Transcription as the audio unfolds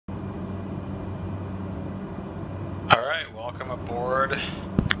welcome aboard.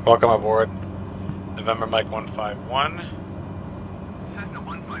 Welcome aboard. November Mike 151. Cessna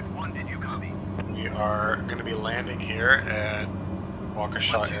 151, did you copy? We are going to be landing here at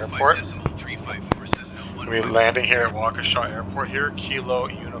Waukesha Airport. We're landing here at Waukesha Airport here, Kilo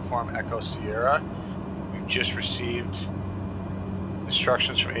Uniform Echo Sierra. We've just received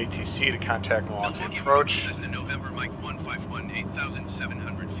instructions from ATC to contact Milwaukee Approach. Cessna November Mike 151,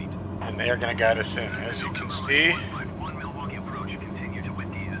 8,700 feet. And they are going to guide us in. As you can see, 151 Milwaukee Approach, continue to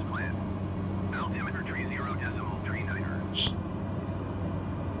Whitney as planned. Altimeter 30.39 hertz.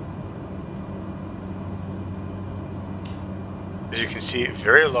 as you can see,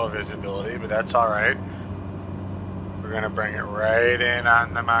 very low visibility, but that's alright. We're going to bring it right in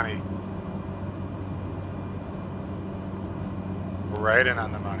on the money. Right in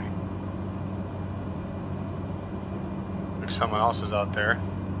on the money. Like someone else is out there.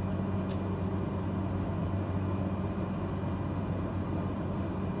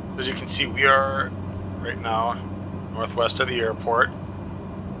 As you can see, we are right now northwest of the airport.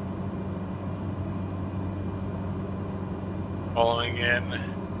 Following in,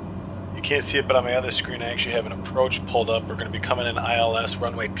 you can't see it, but on my other screen I actually have an approach pulled up. We're going to be coming in ILS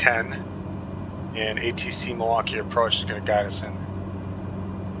runway 10, and ATC Milwaukee Approach is going to guide us in.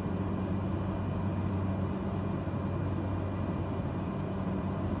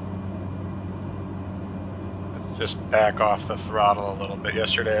 Just back off the throttle a little bit.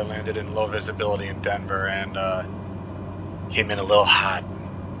 Yesterday I landed in low visibility in Denver and came in a little hot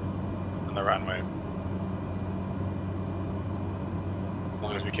on the runway. As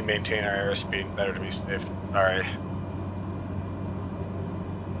long as we can maintain our airspeed, better to be safe. Alright.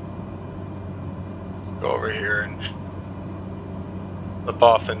 Go over here and flip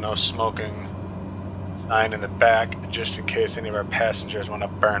off the no smoking sign in the back, just in case any of our passengers want to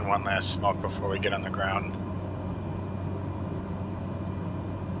burn one last smoke before we get on the ground.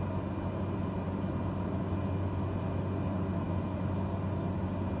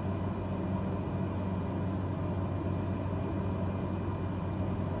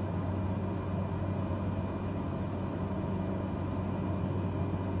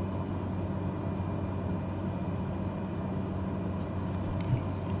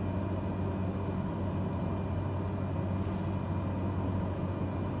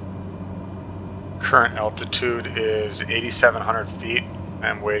 Current altitude is 8,700 feet.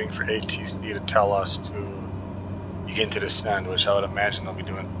 I'm waiting for ATC to tell us to begin to descend, which I would imagine they'll be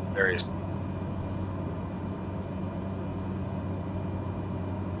doing very soon.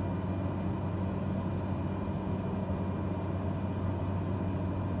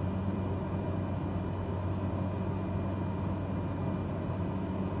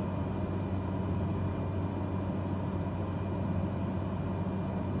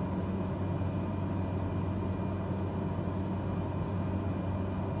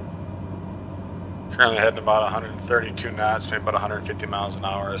 Currently heading about 132 knots, maybe about 150 miles an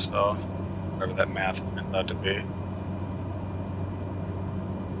hour or so, whatever that math turns out to be.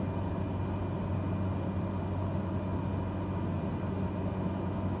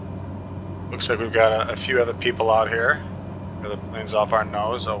 Looks like we've got a few other people out here. The other plane's off our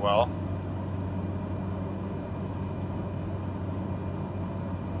nose, oh well.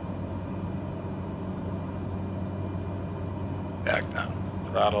 Back down,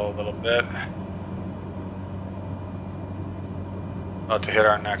 throttle a little bit. About to hit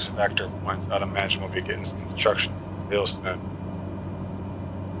our next vector point, so I'd imagine we'll be getting some instruction real soon.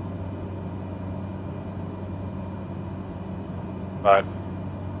 But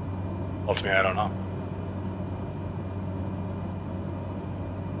ultimately, I don't know.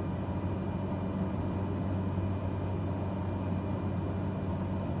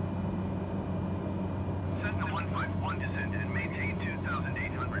 Cessna 151 descend and maintain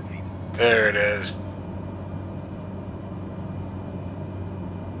 2,800 feet. There it is.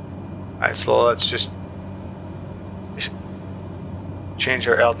 Alright, so let's just change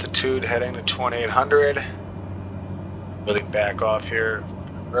our altitude, heading to 2,800. Really back off here.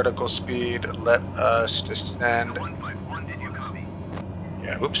 Vertical speed, let us descend. 151, did you copy?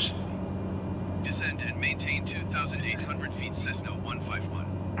 Yeah, oops. Descend and maintain 2,800 feet, Cessna 151.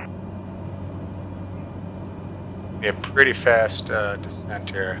 Yeah, pretty fast descent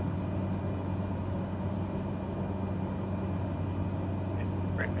here.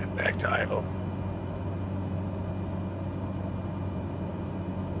 Bring that back to idle.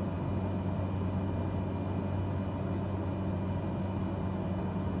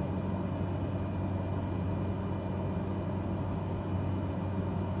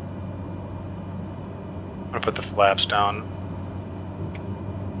 I'm gonna put the flaps down.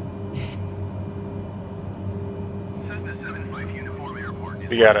 Cessna 7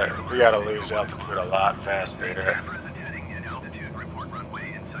 We gotta lose altitude a lot faster here. Present heading and altitude, report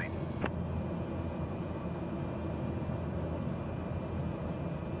runway in sight.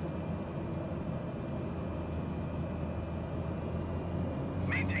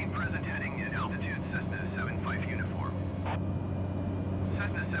 Maintain present heading and altitude, Cessna 75 uniform.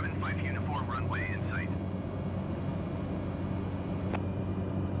 Cessna 75 uniform, runway in sight.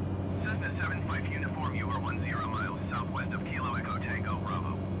 Cessna 75 uniform, you are 10 miles southwest of Kilo Echo Tango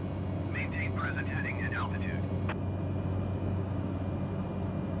Bravo. Maintain present heading and altitude.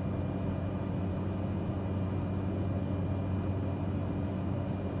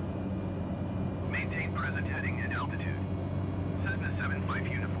 Maintain present heading and altitude. Cessna 75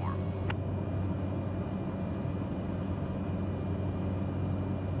 uniform.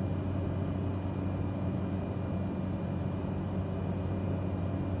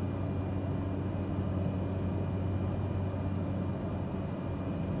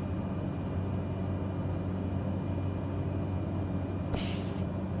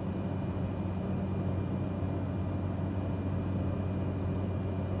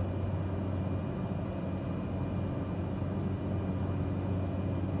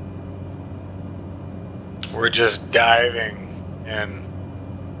 We're just diving in.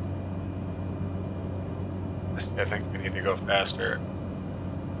 I think we need to go faster.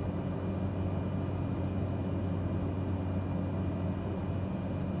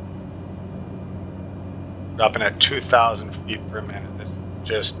 Dropping at 2,000 feet per minute.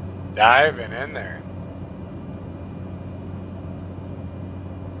 Just diving in there.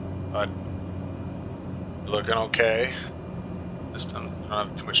 But looking okay. Just don't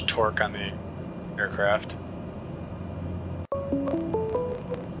have too much torque on the aircraft.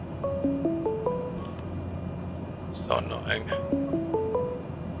 So annoying.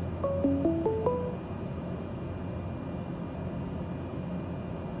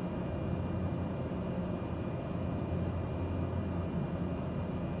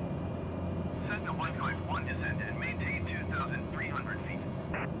 Cessna 151 descend and maintain 2,300 feet.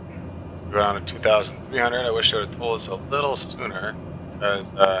 We're down to 2,300. I wish they would have told us a little sooner, because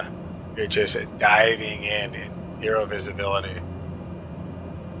you're just diving in zero visibility.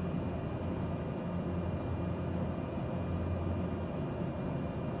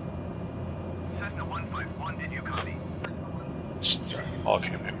 Cessna 151, did you copy? All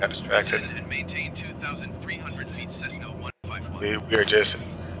came in, got distracted. Descend and maintain 2,300 feet, Cessna 151. We are just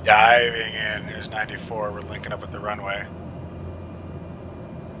diving in. There's 94. We're linking up with the runway.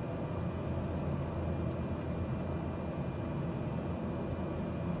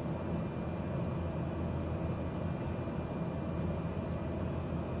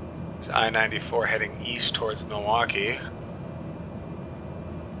 I-94 heading east towards Milwaukee.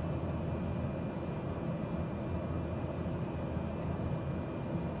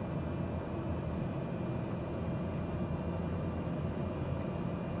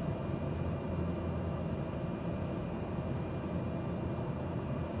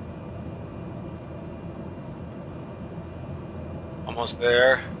 Almost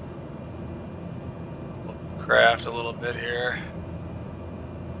there. Craft a little bit here.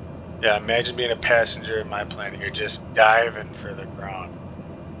 Yeah, imagine being a passenger in my plane. You're just diving for the ground.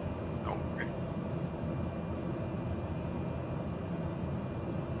 Don't worry.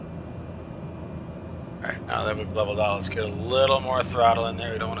 Alright, now that we've leveled out, let's get a little more throttle in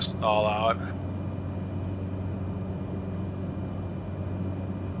there. We don't want to stall out.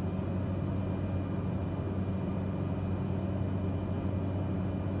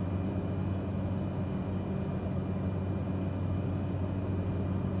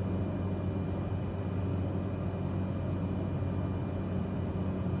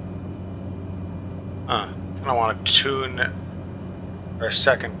 Kind of want to tune our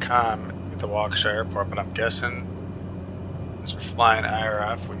second comm at the Waukesha Airport, but I'm guessing since we're flying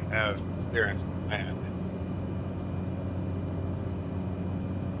IRF, we have clearance to land.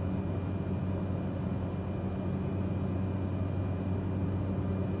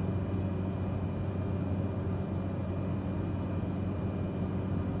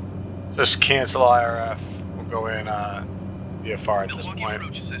 Just cancel IRF. We'll go in VFR at this Milwaukee point.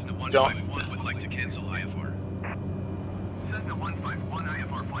 approach, Cessna 151 would like to cancel IFR. Cessna 151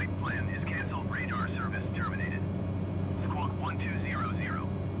 IFR flight plan is canceled. Radar service terminated. Squawk 1200.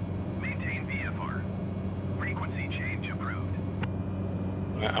 Maintain VFR. Frequency change approved.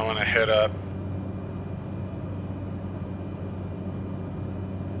 I want to hit up.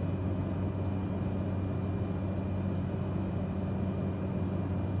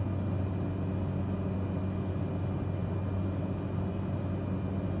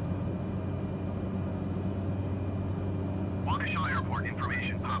 Waukesha Airport. Airport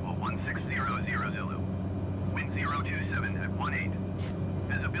information, Papa 1600 Zulu. Wind 027 at 18.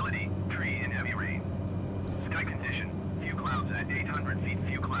 Visibility, tree in heavy rain. Sky condition, few clouds at 800 feet,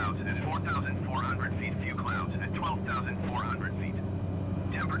 few clouds at 4,400 feet, few clouds at 12,400 feet.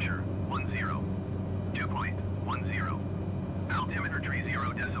 Temperature, 10. Dew point, 10. Altimeter tree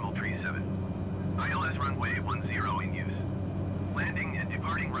 0.37. ILS runway 10 in use. Landing and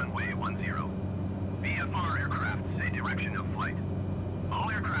departing runway 10. VFR aircraft say direction of flight. All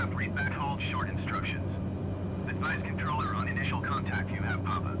aircraft read back hold short instructions. Advise controller on initial contact you have,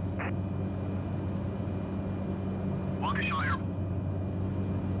 Papa. Waukesha Airport.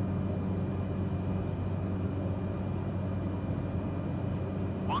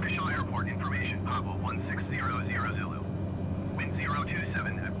 Waukesha Airport information, Papa 1600 Zulu. Wind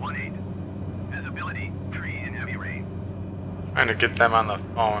 027 at 18. Visibility, tree in heavy rain. Trying to get them on the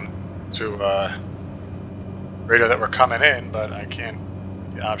phone to radio that we're coming in, but I can't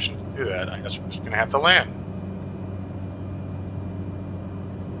get the option to do that. I guess we're just gonna have to land.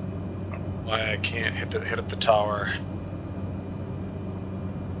 I don't know why I can't hit up the tower.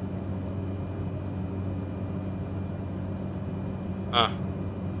 Huh.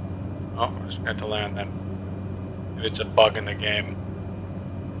 Oh, we're just gonna have to land then. Maybe it's a bug in the game.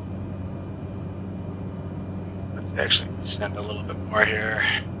 Let's actually send a little bit more here.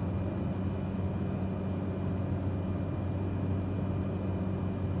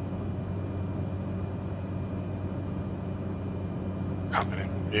 Coming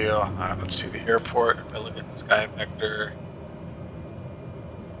in view. Let's see the airport. If I look at the sky vector.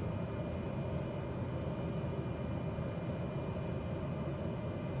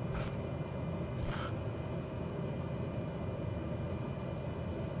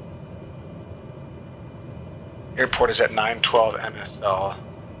 Airport is at 912 MSL.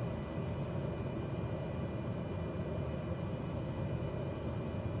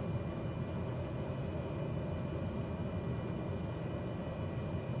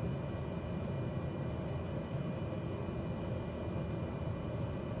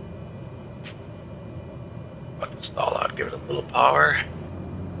 Let's stall out, give it a little power.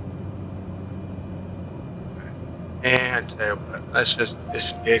 And tell you what, let's just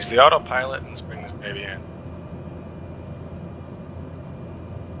disengage the autopilot and let's bring this baby in.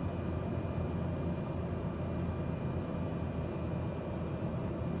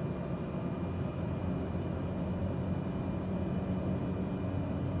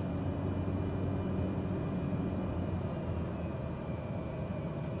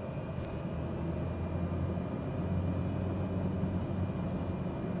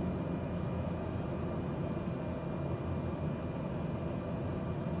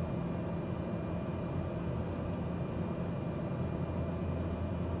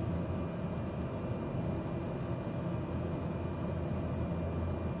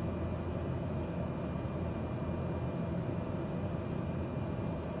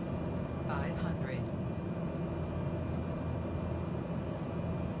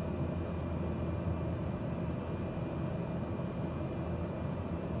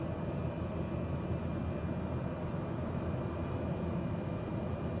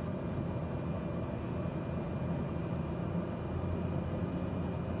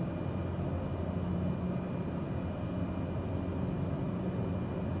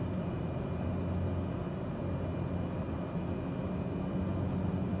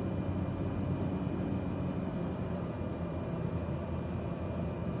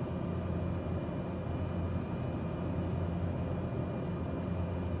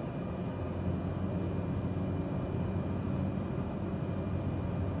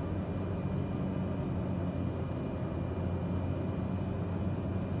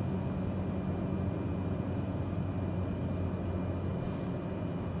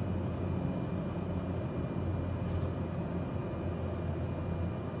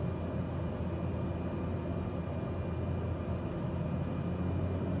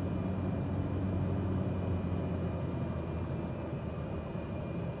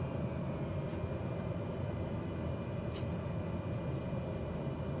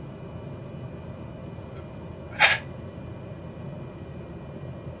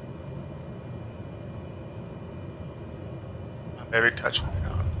 Maybe touch me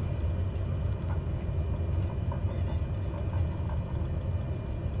down.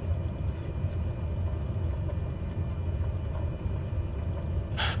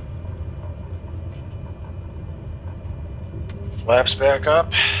 Flaps back up.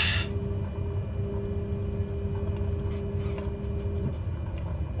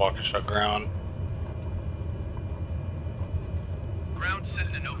 Waukesha ground. Ground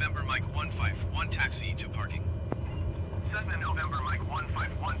Cessna November Mike 151 taxi to parking. Cessna November Mike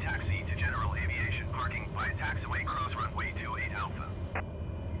 151 taxi to general aviation. Parking by taxiway cross runway 28 Alpha.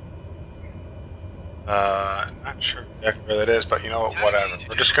 Not sure exactly where that is, but you know what, Taxi whatever. to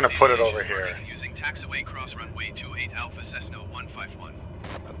We're just general gonna put it aviation, over here. parking using taxiway cross runway 28 Alpha Cessna 151.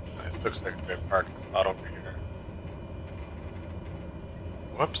 It looks like a good parking spot over here.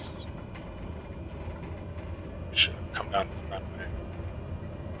 Whoops. Should have come down the runway.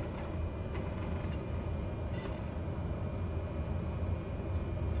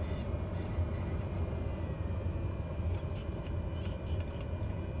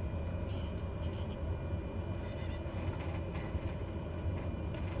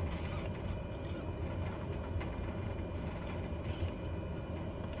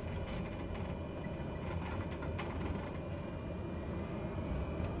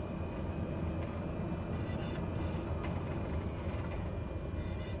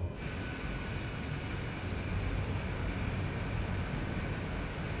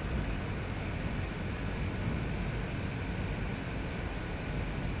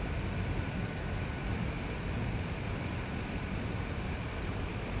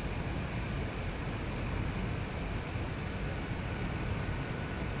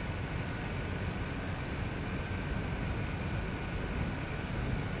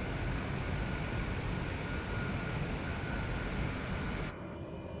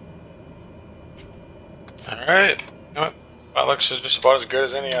 Alright, you know what? That looks just about as good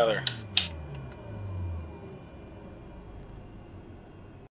as any other.